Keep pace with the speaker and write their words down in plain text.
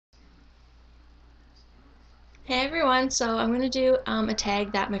Hey everyone, so I'm going to do a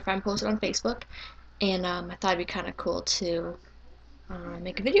tag that my friend posted on Facebook, and I thought it'd be kind of cool to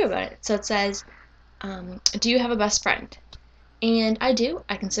make a video about it. So it says, do you have a best friend? And I do.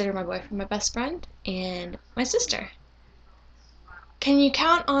 I consider my boyfriend my best friend and my sister. Can you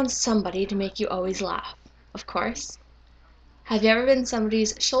count on somebody to make you always laugh? Of course. Have you ever been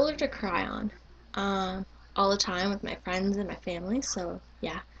somebody's shoulder to cry on? All the time with my friends and my family, so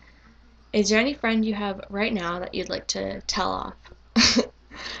yeah. Is there any friend you have right now that you'd like to tell off?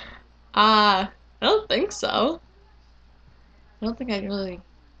 I don't think so. I don't think I really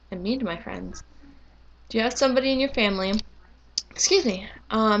am mean to my friends. Do you have somebody in your family, excuse me,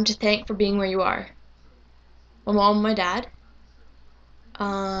 to thank for being where you are? My mom and my dad.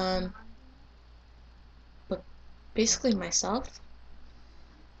 Um, but basically myself.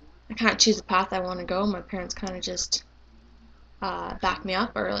 I can't choose the path I want to go. My parents kind of just back me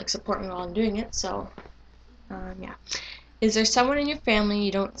up or like support me while I'm doing it. So, yeah. Is there someone in your family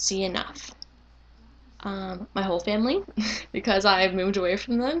you don't see enough? My whole family, because I've moved away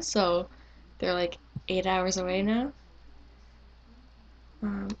from them, so they're like 8 hours away now.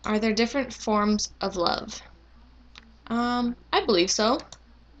 Are there different forms of love? I believe so.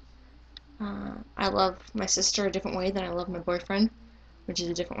 I love my sister a different way than I love my boyfriend, which is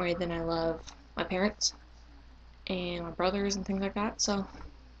a different way than I love my parents and my brothers and things like that. So,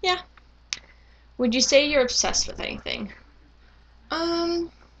 yeah. Would you say you're obsessed with anything?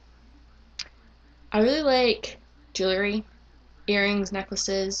 Um, I really like jewelry, earrings,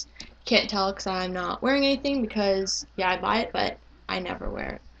 necklaces. Can't tell because I'm not wearing anything because, yeah, I buy it, but I never wear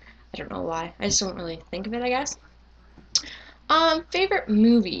it. I don't know why. I just don't really think of it, I guess. Favorite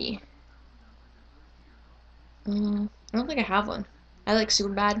movie? I don't think I have one. I like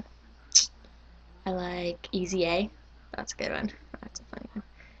Superbad. I like Easy A. That's a good one. That's a funny one.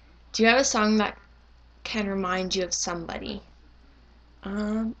 Do you have a song that can remind you of somebody?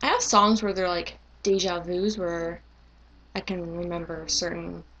 I have songs where they're like deja vus, where I can remember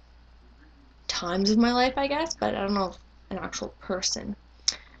certain times of my life, I guess, but I don't know if an actual person.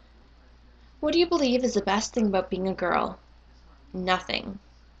 What do you believe is the best thing about being a girl? Nothing.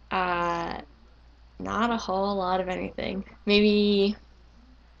 Uh, Not a whole lot of anything. Maybe,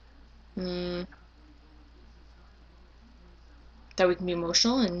 mm, that we can be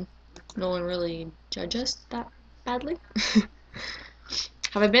emotional and no one really judge us that badly.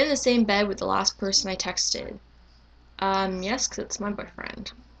 Have I been in the same bed with the last person I texted? Yes, because it's my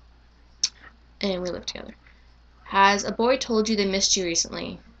boyfriend. And we live together. Has a boy told you they missed you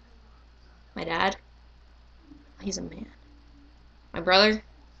recently? My dad? He's a man. My brother?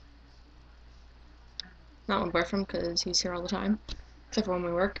 Not my boyfriend, because he's here all the time. Except for when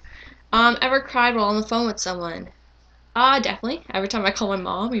we work. Ever cried while on the phone with someone? Definitely. Every time I call my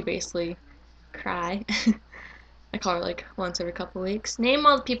mom, we basically cry. I call her like once every couple weeks. Name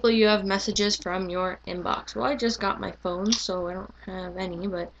all the people you have messages from your inbox. Well, I just got my phone, so I don't have any,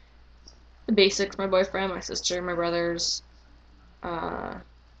 but the basics: my boyfriend, my sister, my brothers, uh,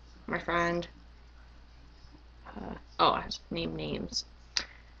 my friend. I have to name names.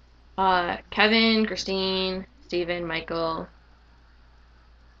 Kevin, Christine, Steven, Michael,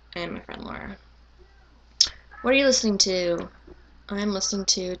 and my friend Laura. What are you listening to? I'm listening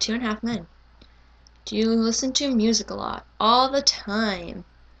to Two and a Half Men. Do you listen to music a lot? All the time.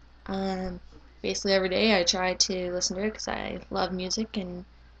 Basically every day I try to listen to it because I love music and,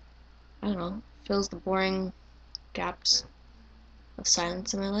 I don't know, fills the boring gaps of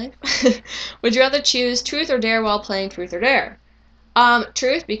silence in my life. Would you rather choose truth or dare while playing truth or dare?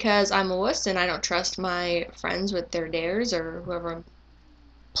 Truth, because I'm a wuss and I don't trust my friends with their dares or whoever I'm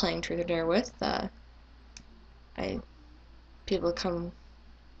playing truth or dare with. People come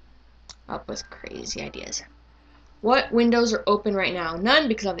up with crazy ideas. What windows are open right now? None,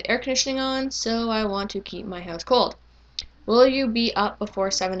 because I have the air conditioning on, so I want to keep my house cold. Will you be up before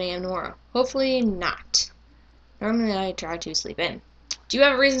 7 a.m. tomorrow? Hopefully not. Normally I try to sleep in. Do you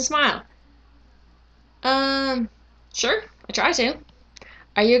have a reason to smile? Sure, I try to.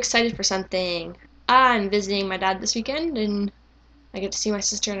 Are you excited for something? I'm visiting my dad this weekend, and I get to see my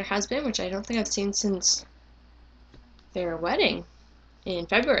sister and her husband, which I don't think I've seen since their wedding in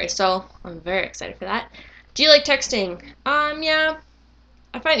February, so I'm very excited for that. Do you like texting? Yeah.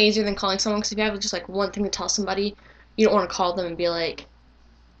 I find it easier than calling someone, because if you have just like one thing to tell somebody, you don't want to call them and be like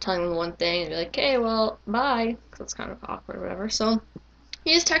telling them one thing and be like, okay, well, bye, because it's kind of awkward or whatever. So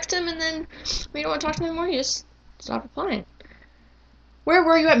you just text him, and then when you don't want to talk to him anymore, you just stop replying. Where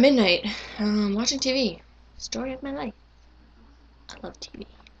were you at midnight? Watching TV. Story of my life. I love TV.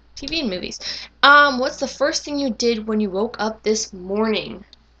 TV and movies. What's the first thing you did when you woke up this morning?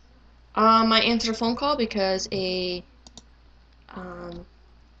 I answered a phone call because a um,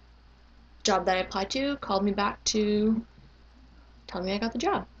 job that I applied to called me back to tell me I got the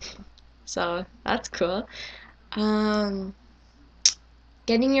job. So that's cool. Um,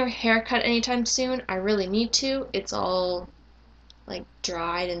 Getting your hair cut anytime soon, I really need to. It's all like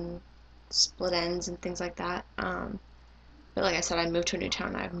dried and split ends and things like that. But like I said, I moved to a new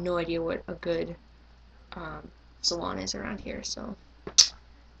town. I have no idea what a good um, salon is around here, so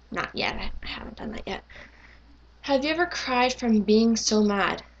not yet. I haven't done that yet. Have you ever cried from being so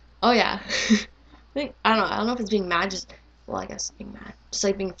mad? Oh yeah. I don't know if it's being mad, just well, I guess being mad. Just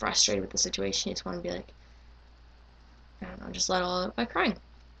like being frustrated with the situation. You just want to be like, I don't know, just let all out by crying.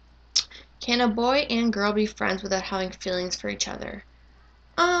 Can a boy and girl be friends without having feelings for each other?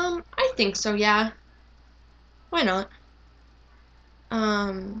 I think so, yeah. Why not?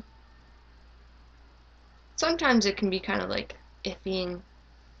 Um, Sometimes it can be kind of like iffy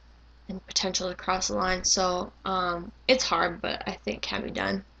and potential to cross the line, so it's hard, but I think it can be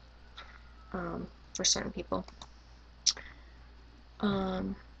done for certain people.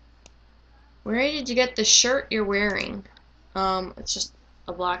 Um, where did you get the shirt you're wearing? It's just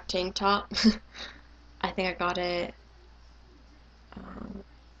a black tank top. I think I got it um,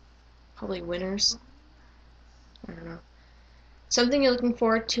 probably Winners. I don't know. Something you're looking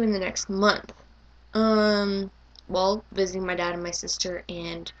forward to in the next month. Um, well, visiting my dad and my sister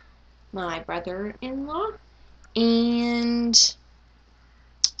and my brother-in-law, and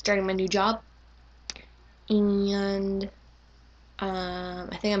starting my new job. And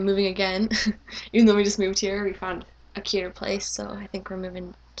I think I'm moving again. Even though we just moved here, we found a cuter place, so I think we're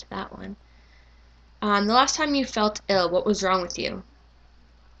moving to that one. The last time you felt ill, what was wrong with you?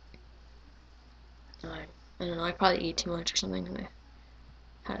 I don't know. I probably ate too much or something, and I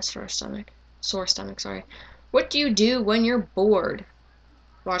had a sore stomach. Sore stomach, sorry. What do you do when you're bored?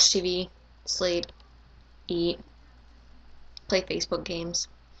 Watch TV, sleep, eat, play Facebook games.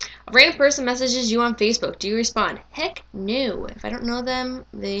 A random person messages you on Facebook. Do you respond? Heck no. If I don't know them,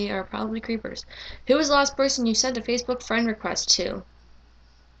 they are probably creepers. Who was the last person you sent a Facebook friend request to?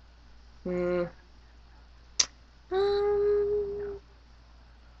 Hmm. Um,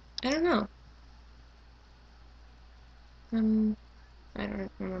 I don't know. I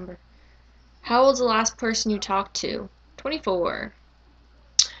don't remember. How old's the last person you talked to? 24.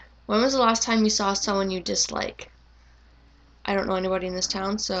 When was the last time you saw someone you dislike? I don't know anybody in this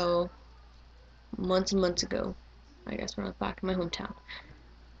town, so months and months ago. I guess when I was back in my hometown.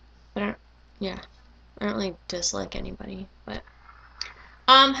 But yeah, I don't really dislike anybody, but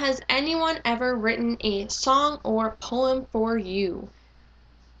has anyone ever written a song or poem for you?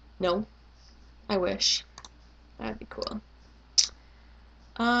 No, I wish. That'd be cool.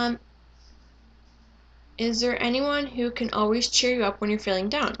 Um, is there anyone who can always cheer you up when you're feeling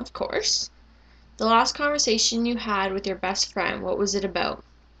down? Of course. The last conversation you had with your best friend, what was it about?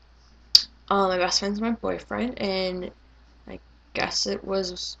 My best friend's my boyfriend, and I guess it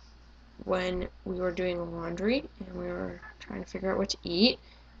was when we were doing laundry and we were trying to figure out what to eat,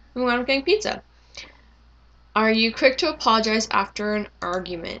 and we wound up getting pizza. Are you quick to apologize after an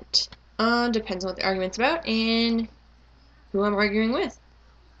argument? Depends on what the argument's about and who I'm arguing with.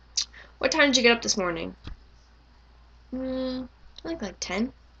 What time did you get up this morning? I think like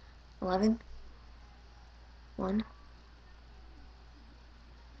 10, 11, 1,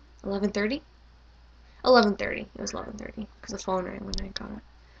 11:30? 11:30. It was 11:30 because the phone rang when I got it.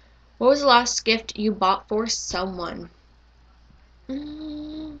 What was the last gift you bought for someone?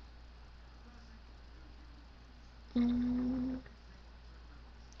 Mm, mm,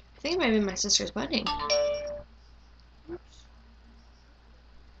 I think it might have been my sister's wedding.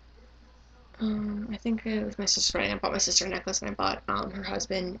 I think it was my sister's wedding. I bought my sister a necklace and I bought her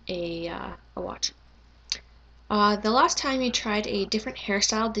husband a watch. The last time you tried a different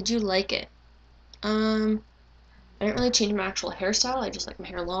hairstyle, did you like it? I didn't really change my actual hairstyle. I just like my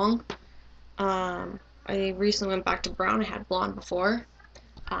hair long. I recently went back to brown. I had blonde before.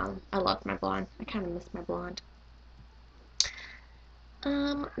 I loved my blonde. I kind of miss my blonde.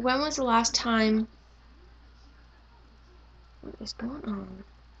 When was the last time? What is going on?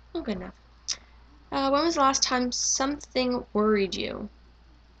 Oh, good enough. When was the last time something worried you?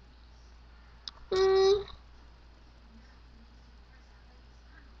 Hmm.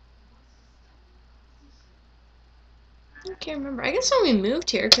 I can't remember. I guess when we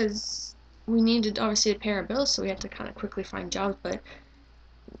moved here, because we needed obviously to pay our bills, so we had to kind of quickly find jobs. But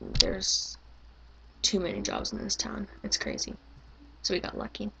there's too many jobs in this town. It's crazy. So we got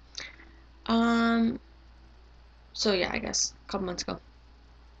lucky. So yeah, I guess a couple months ago.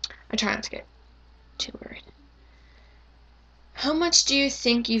 I try not to get too worried. How much do you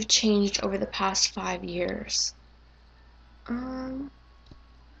think you've changed over the past 5 years? Um,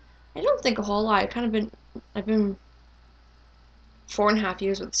 I don't think a whole lot. I've been 4.5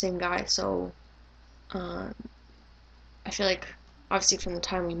 years with the same guy, so um, I feel like obviously from the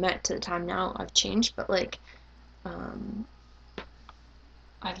time we met to the time now, I've changed, but like, um,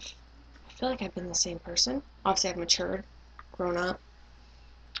 I feel like I've been the same person. Obviously, I've matured, grown up,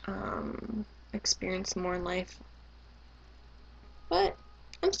 um, experienced more in life, but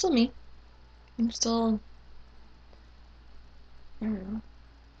I'm still me. I'm still, I don't know,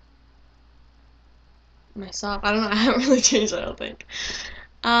 myself. I don't know. I haven't really changed, I don't think.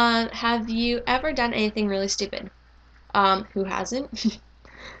 Have you ever done anything really stupid? Who hasn't?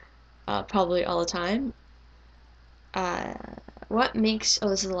 Probably all the time. Uh, oh, this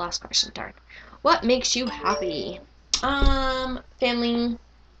is the last question, darn. What makes you happy? Family,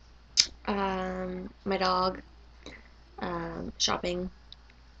 my dog, shopping.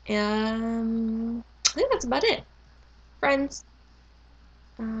 I think that's about it. Friends.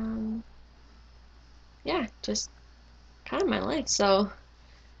 Um, yeah, just kind of my life. So,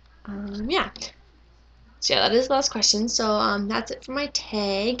 yeah. So yeah, that is the last question. So, that's it for my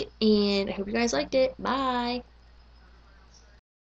tag, and I hope you guys liked it. Bye.